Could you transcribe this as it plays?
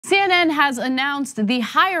CNN has announced the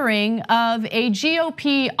hiring of a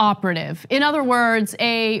GOP operative. In other words,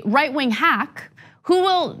 a right-wing hack who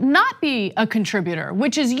will not be a contributor,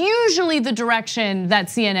 which is usually the direction that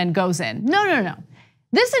CNN goes in. No.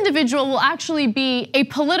 This individual will actually be a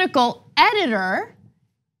political editor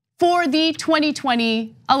for the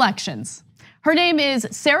 2020 elections. Her name is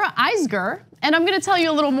Sarah Isgur, and I'm gonna tell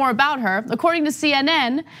you a little more about her. According to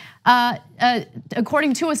CNN,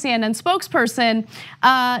 according to a CNN spokesperson,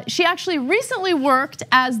 she actually recently worked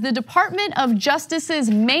as the Department of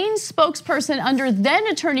Justice's main spokesperson under then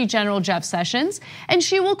Attorney General Jeff Sessions, and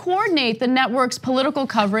she will coordinate the network's political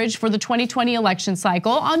coverage for the 2020 election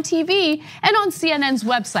cycle on TV and on CNN's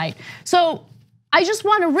website. So I just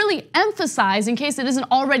wanna really emphasize, in case it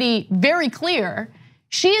isn't already very clear,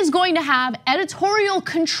 she is going to have editorial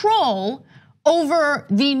control over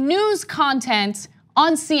the news content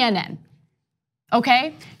on CNN,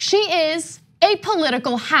 okay? She is a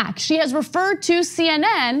political hack. She has referred to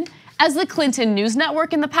CNN as the Clinton News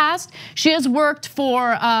Network in the past. She has worked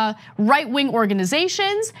for right-wing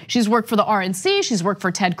organizations. She's worked for the RNC, she's worked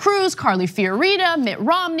for Ted Cruz, Carly Fiorina, Mitt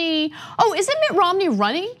Romney. Oh, isn't Mitt Romney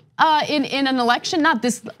running in an election? Not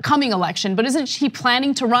this coming election, but isn't he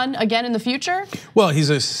planning to run again in the future? Well,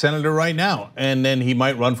 he's a senator right now, and then he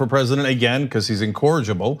might run for president again because he's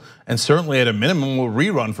incorrigible, and certainly at a minimum will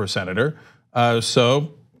rerun for senator.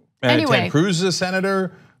 Anyway. Ted Cruz is a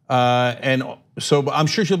senator, and so I'm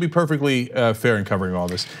sure she'll be perfectly fair in covering all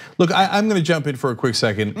this. Look, I'm gonna jump in for a quick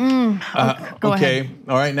second. Go ahead.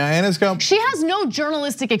 All right, now Anna's go. She has no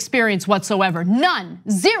journalistic experience whatsoever, none,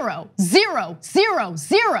 zero.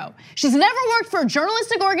 She's never worked for a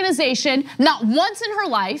journalistic organization, not once in her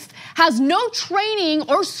life, has no training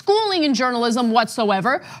or schooling in journalism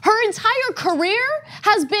whatsoever. Her entire career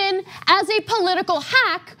has been as a political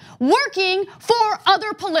hack working for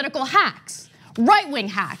other political hacks, right-wing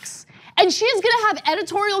hacks. And she is gonna have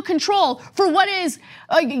editorial control for what is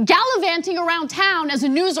gallivanting around town as a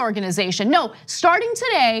news organization. No, starting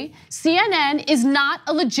today, CNN is not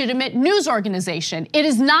a legitimate news organization. It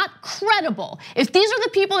is not credible. If these are the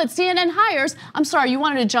people that CNN hires, I'm sorry, you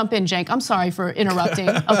wanted to jump in, Cenk. I'm sorry for interrupting,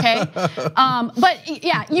 okay? But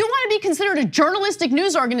yeah, you want to be considered a journalistic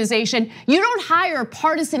news organization, you don't hire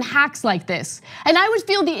partisan hacks like this. And I would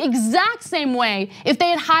feel the exact same way if they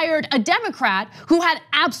had hired a Democrat who had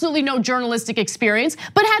absolutely no journalistic experience,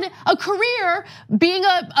 but had a career being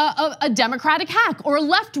a Democratic hack or a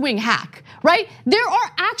left-wing hack, right? There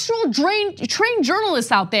are actual trained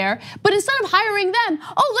journalists out there, but instead of hiring them,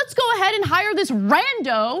 let's go ahead and hire this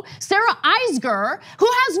rando, Sarah Isgur, who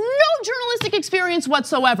has no journalistic experience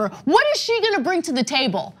whatsoever. What is she gonna bring to the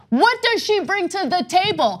table? What does she bring to the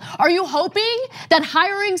table? Are you hoping that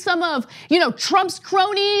hiring some of Trump's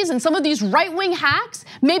cronies and some of these right-wing hacks,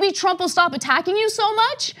 maybe Trump will stop attacking you so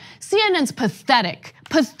much? CNN's pathetic.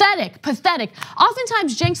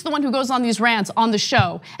 Oftentimes, Cenk's the one who goes on these rants on the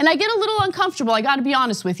show, and I get a little uncomfortable, I gotta be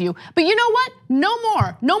honest with you. But you know what? No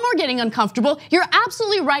more getting uncomfortable. You're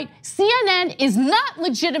absolutely right. CNN is not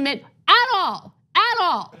legitimate at all.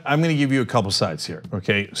 I'm gonna give you a couple sides here,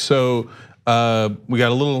 okay? So we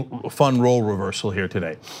got a little fun role reversal here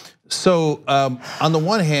today. So on the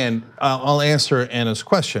one hand, I'll answer Anna's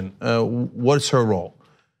question. What's her role?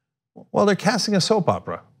 Well, they're casting a soap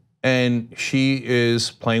opera, and she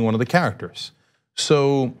is playing one of the characters.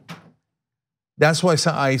 So that's why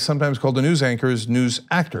I sometimes call the news anchors news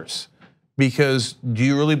actors, because do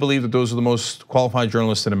you really believe that those are the most qualified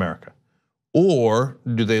journalists in America? Or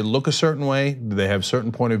do they look a certain way? Do they have a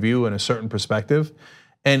certain point of view and a certain perspective?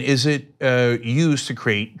 And is it used to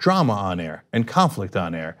create drama on air and conflict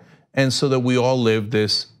on air? And so that we all live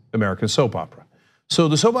this American soap opera. So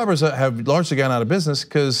the soap operas have largely gone out of business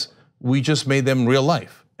because we just made them real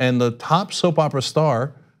life. And the top soap opera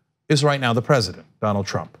star is right now the president, Donald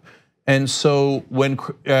Trump. And so when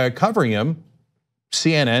covering him,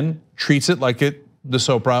 CNN treats it like the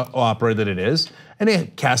soap opera that it is, and they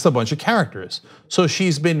cast a bunch of characters. So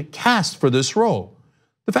she's been cast for this role.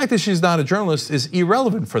 The fact that she's not a journalist is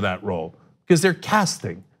irrelevant for that role because they're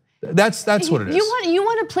casting. That's what it is. You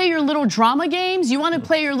want to play your little drama games? You want to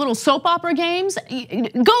play your little soap opera games? Go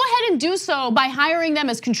ahead and do so by hiring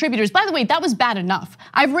them as contributors. By the way, that was bad enough.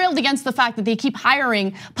 I've railed against the fact that they keep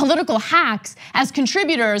hiring political hacks as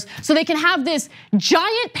contributors so they can have this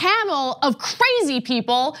giant panel of crazy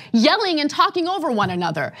people yelling and talking over one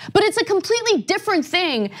another. But it's a completely different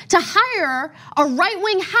thing to hire a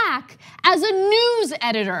right-wing hack as a news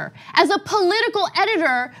editor, as a political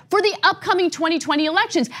editor for the upcoming 2020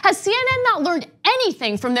 elections. Has CNN not learned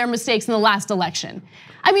anything from their mistakes in the last election?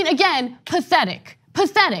 I mean, again, pathetic.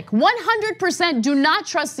 Pathetic. 100% do not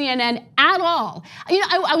trust CNN at all.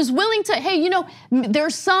 I was willing to, hey,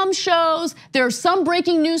 there's some shows, there are some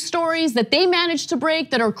breaking news stories that they managed to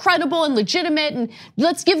break that are credible and legitimate, and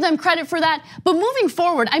let's give them credit for that. But moving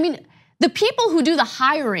forward, the people who do the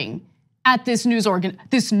hiring at this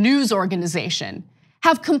news organization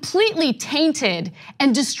have completely tainted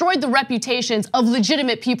and destroyed the reputations of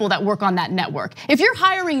legitimate people that work on that network. If you're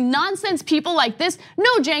hiring nonsense people like this, no,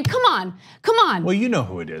 Cenk, come on. Well, you know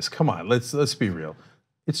who it is. Come on, let's be real.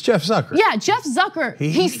 It's Jeff Zucker. Yeah, Jeff Zucker,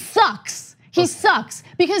 he sucks. He sucks.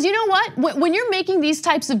 Because you know what? When you're making these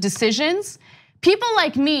types of decisions, people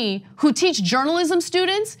like me who teach journalism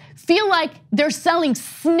students feel like they're selling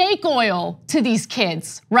snake oil to these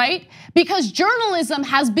kids, right? Because journalism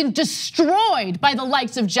has been destroyed by the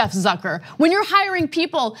likes of Jeff Zucker. When you're hiring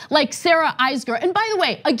people like Sarah Isgur, and by the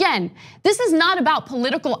way, again, this is not about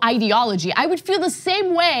political ideology. I would feel the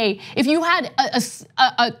same way if you had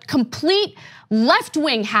a complete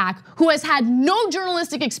left-wing hack who has had no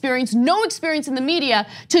journalistic experience, no experience in the media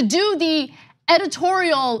to do the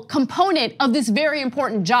editorial component of this very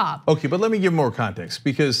important job. Okay, but let me give more context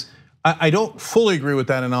because I don't fully agree with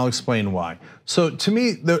that, and I'll explain why. So to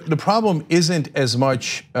me, the problem isn't as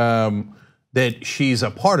much that she's a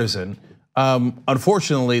partisan.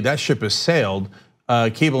 Unfortunately, that ship has sailed.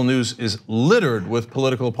 Cable news is littered with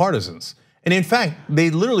political partisans. And in fact, they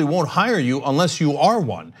literally won't hire you unless you are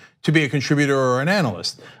one to be a contributor or an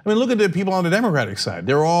analyst. Look at the people on the Democratic side.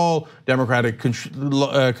 They're all Democratic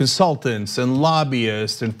consultants and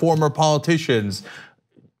lobbyists and former politicians.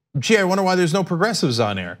 Gee, I wonder why there's no progressives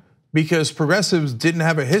on there. Because progressives didn't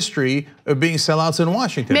have a history of being sellouts in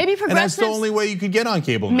Washington. Maybe progressives, and that's the only way you could get on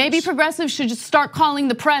cable news. Maybe progressives should just start calling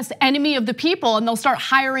the press enemy of the people and they'll start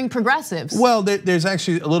hiring progressives. Well, there's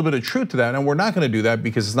actually a little bit of truth to that, and we're not gonna do that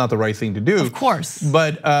because it's not the right thing to do. Of course.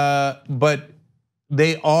 But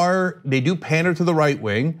they do pander to the right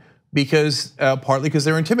wing because partly because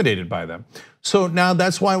they're intimidated by them. So now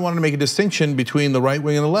that's why I wanted to make a distinction between the right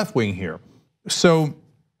wing and the left wing here. So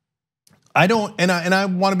I don't, and I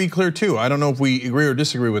want to be clear too. I don't know if we agree or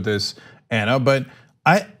disagree with this, Anna, but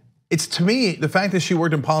it's to me, the fact that she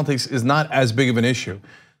worked in politics is not as big of an issue.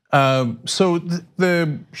 So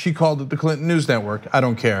she called it the Clinton News Network. I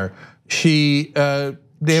don't care.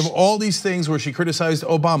 They have all these things where she criticized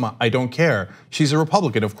Obama. I don't care. She's a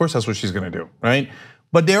Republican. Of course, that's what she's going to do, right?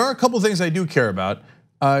 But there are a couple things I do care about.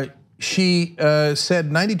 She said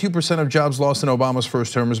 92% of jobs lost in Obama's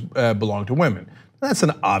first term belong to women. That's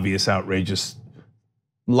an obvious, outrageous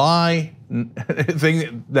lie,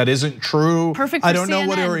 thing that isn't true. Perfect for I don't know CNN.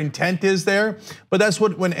 what her intent is there, but that's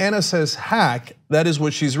what, when Anna says hack, that is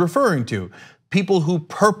what she's referring to. People who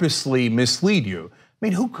purposely mislead you.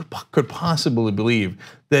 Who could possibly believe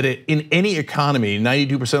that in any economy,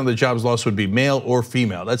 92% of the jobs lost would be male or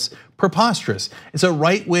female? That's preposterous. It's a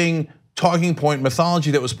right-wing talking point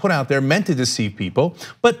mythology that was put out there meant to deceive people,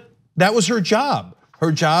 but that was her job.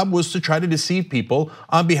 Her job was to try to deceive people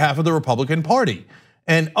on behalf of the Republican Party.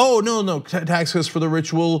 And no, tax cuts for the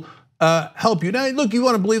rich will help you. Now, look, you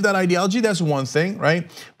want to believe that ideology, that's one thing, right?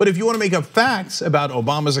 But if you want to make up facts about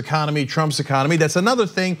Obama's economy, Trump's economy, that's another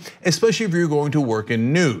thing, especially if you're going to work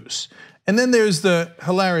in news. And then there's the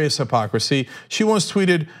hilarious hypocrisy. She once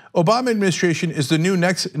tweeted, Obama administration is the new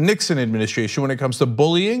Nixon administration when it comes to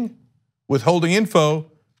bullying, withholding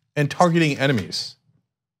info, and targeting enemies.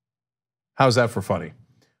 How's that for funny?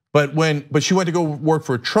 But she went to go work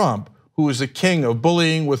for Trump, who is the king of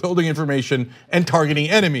bullying, withholding information, and targeting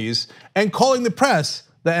enemies, and calling the press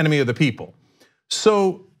the enemy of the people.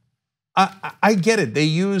 So I get it. They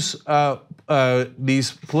use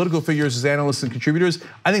these political figures as analysts and contributors.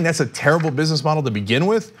 I think that's a terrible business model to begin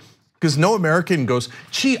with, because no American goes,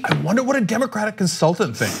 gee, I wonder what a Democratic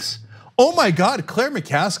consultant thinks. Oh my God, Claire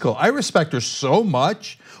McCaskill, I respect her so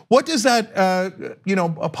much. What does that,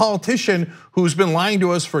 a politician who's been lying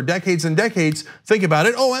to us for decades and decades think about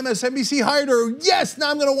it? Oh, MSNBC hired her. Yes,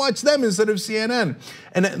 now I'm going to watch them instead of CNN.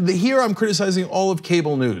 And here I'm criticizing all of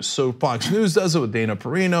cable news. So Fox News does it with Dana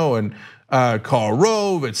Perino and Karl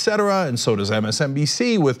Rove, et cetera. And so does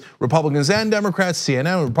MSNBC with Republicans and Democrats,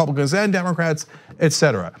 CNN with Republicans and Democrats, et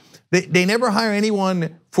cetera. They never hire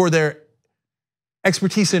anyone for their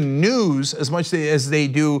expertise in news as much as they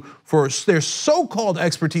do for their so-called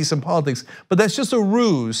expertise in politics, but that's just a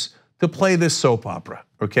ruse to play this soap opera,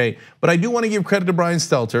 okay? But I do want to give credit to Brian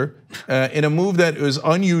Stelter in a move that was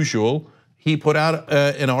unusual. He put out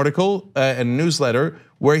an article and a newsletter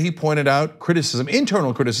where he pointed out criticism,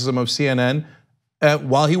 internal criticism of CNN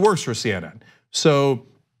while he works for CNN. So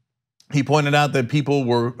he pointed out that people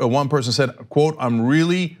were, one person said, quote, I'm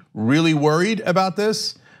really, really worried about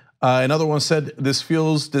this. Another one said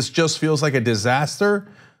this just feels like a disaster.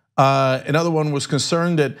 Another one was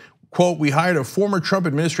concerned that, quote, we hired a former Trump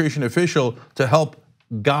administration official to help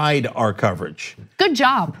guide our coverage. Good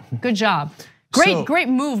job, good job. Great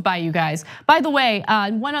move by you guys. By the way,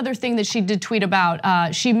 one other thing that she did tweet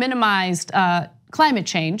about, she minimized climate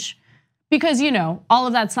change. Because all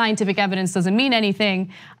of that scientific evidence doesn't mean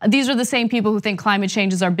anything. These are the same people who think climate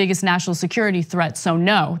change is our biggest national security threat. So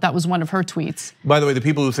no, that was one of her tweets. By the way, the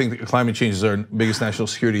people who think that climate change is our biggest national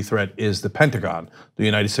security threat is the Pentagon, the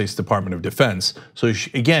United States Department of Defense. So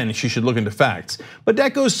again, she should look into facts. But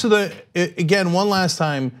that goes to again, one last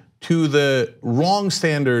time, to the wrong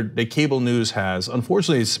standard that cable news has.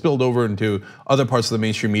 Unfortunately, it's spilled over into other parts of the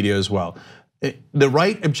mainstream media as well. The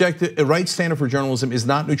right standard for journalism is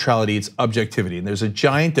not neutrality, it's objectivity, and there's a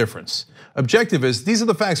giant difference. Objective is, these are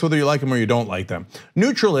the facts whether you like them or you don't like them.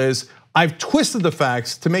 Neutral is, I've twisted the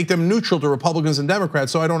facts to make them neutral to Republicans and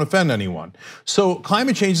Democrats so I don't offend anyone. So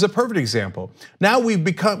climate change is a perfect example. Now we've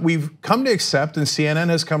come to accept, and CNN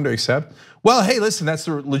has come to accept, well, hey, listen, that's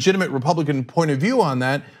the legitimate Republican point of view on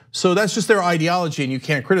that, so that's just their ideology and you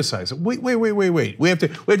can't criticize it. Wait. We have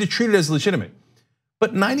to treat it as legitimate.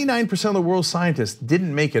 But 99% of the world's scientists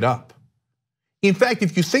didn't make it up. In fact,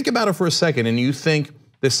 if you think about it for a second and you think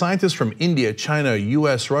the scientists from India, China,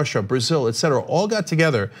 US, Russia, Brazil, etc., all got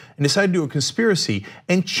together and decided to do a conspiracy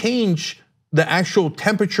and change the actual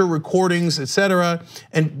temperature recordings, etc.,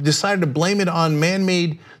 and decided to blame it on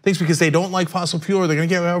man-made things because they don't like fossil fuel or they're gonna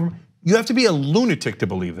get whatever, you have to be a lunatic to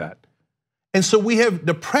believe that. And so we have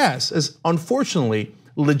the press as unfortunately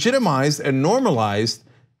legitimized and normalized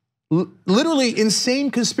literally insane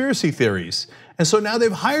conspiracy theories. And so now they've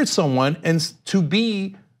hired someone to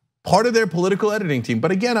be part of their political editing team.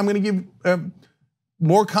 But again, I'm gonna give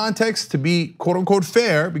more context to be quote unquote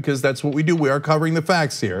fair because that's what we do. We are covering the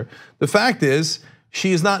facts here. The fact is,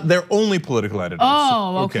 she is not their only political editor.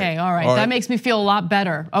 Oh, okay, all right. That makes me feel a lot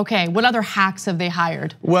better. Okay, what other hacks have they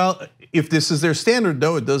hired? Well, if this is their standard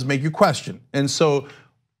though, it does make you question. And so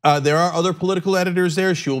there are other political editors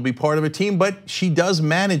there. She will be part of a team, but she does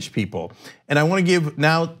manage people. And I want to give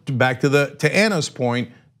now back to Anna's point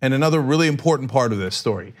and another really important part of this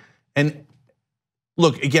story. And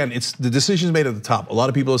look, again, it's the decisions made at the top. A lot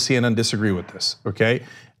of people at CNN disagree with this, okay?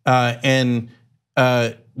 But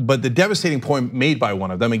the devastating point made by one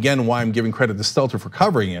of them, again, why I'm giving credit to Stelter for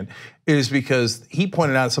covering it, is because he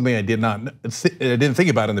pointed out something I didn't think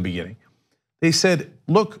about in the beginning. They said,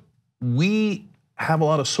 look, we have a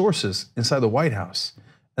lot of sources inside the White House.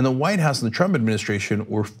 And the White House and the Trump administration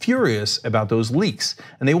were furious about those leaks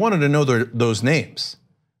and they wanted to know those names.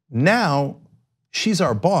 Now, she's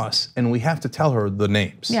our boss and we have to tell her the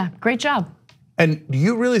names. Yeah, great job. And do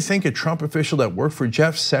you really think a Trump official that worked for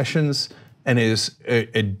Jeff Sessions and is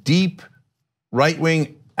a deep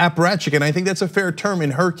right-wing apparatchik, and I think that's a fair term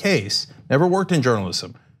in her case, never worked in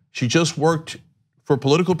journalism. She just worked for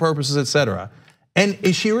political purposes, etc.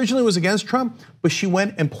 And she originally was against Trump, but she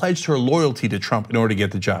went and pledged her loyalty to Trump in order to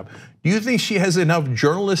get the job. Do you think she has enough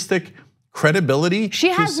journalistic credibility? She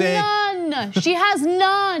has none. She has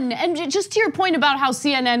none. And just to your point about how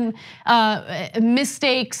CNN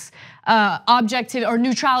mistakes objectivity or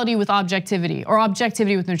neutrality with objectivity or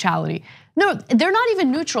objectivity with neutrality. No, they're not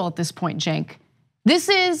even neutral at this point, Cenk. This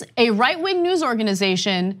is a right-wing news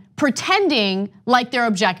organization pretending like they're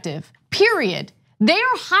objective, period. They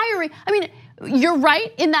are hiring, I mean, you're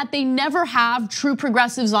right in that they never have true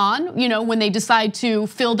progressives on, when they decide to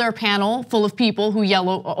fill their panel full of people who yell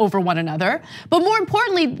over one another. But more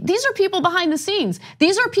importantly, these are people behind the scenes.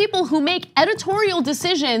 These are people who make editorial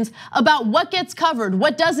decisions about what gets covered,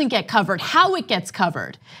 what doesn't get covered, how it gets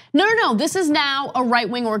covered. No, this is now a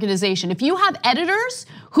right-wing organization. If you have editors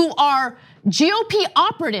who are GOP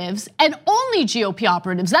operatives and only GOP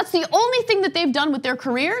operatives, that's the only thing that they've done with their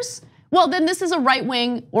careers, well, then this is a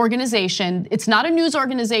right-wing organization. It's not a news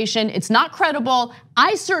organization. It's not credible.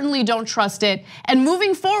 I certainly don't trust it. And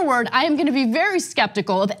moving forward, I am gonna be very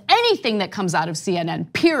skeptical of anything that comes out of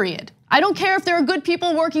CNN, period. I don't care if there are good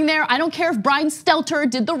people working there. I don't care if Brian Stelter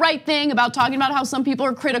did the right thing about talking about how some people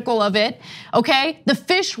are critical of it, okay? The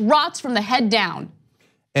fish rots from the head down.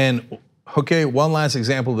 And okay, one last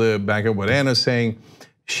example to back up what Anna's saying.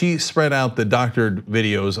 She spread out the doctored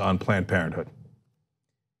videos on Planned Parenthood.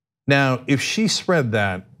 Now, if she spread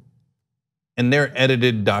that and they're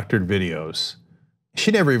edited, doctored videos,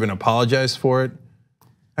 she never even apologized for it.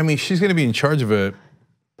 I mean, she's gonna be in charge of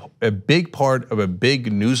a big part of a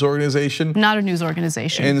big news organization. Not a news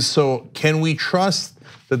organization. And so can we trust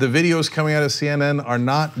that the videos coming out of CNN are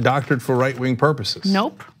not doctored for right-wing purposes?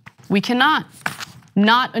 Nope, we cannot.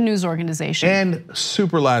 Not a news organization. And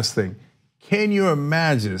super last thing, Can you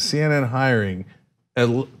imagine CNN hiring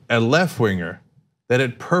a left-winger that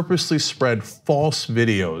had purposely spread false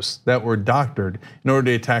videos that were doctored in order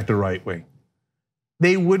to attack the right wing?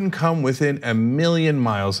 They wouldn't come within a million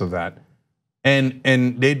miles of that. And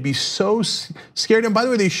they'd be so scared. And by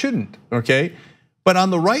the way, they shouldn't, okay? But on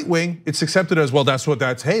the right wing, it's accepted as, well, that's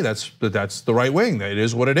the right wing. It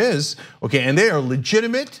is what it is, okay? And they are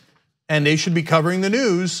legitimate, and they should be covering the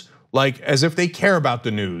news like as if they care about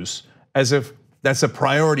the news, as if that's a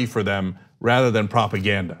priority for them rather than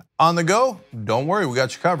propaganda. On the go, don't worry, we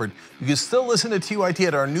got you covered. You can still listen to TYT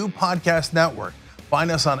at our new podcast network.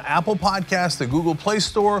 Find us on Apple Podcasts, the Google Play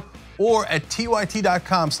Store, or at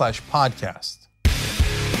tyt.com/podcast.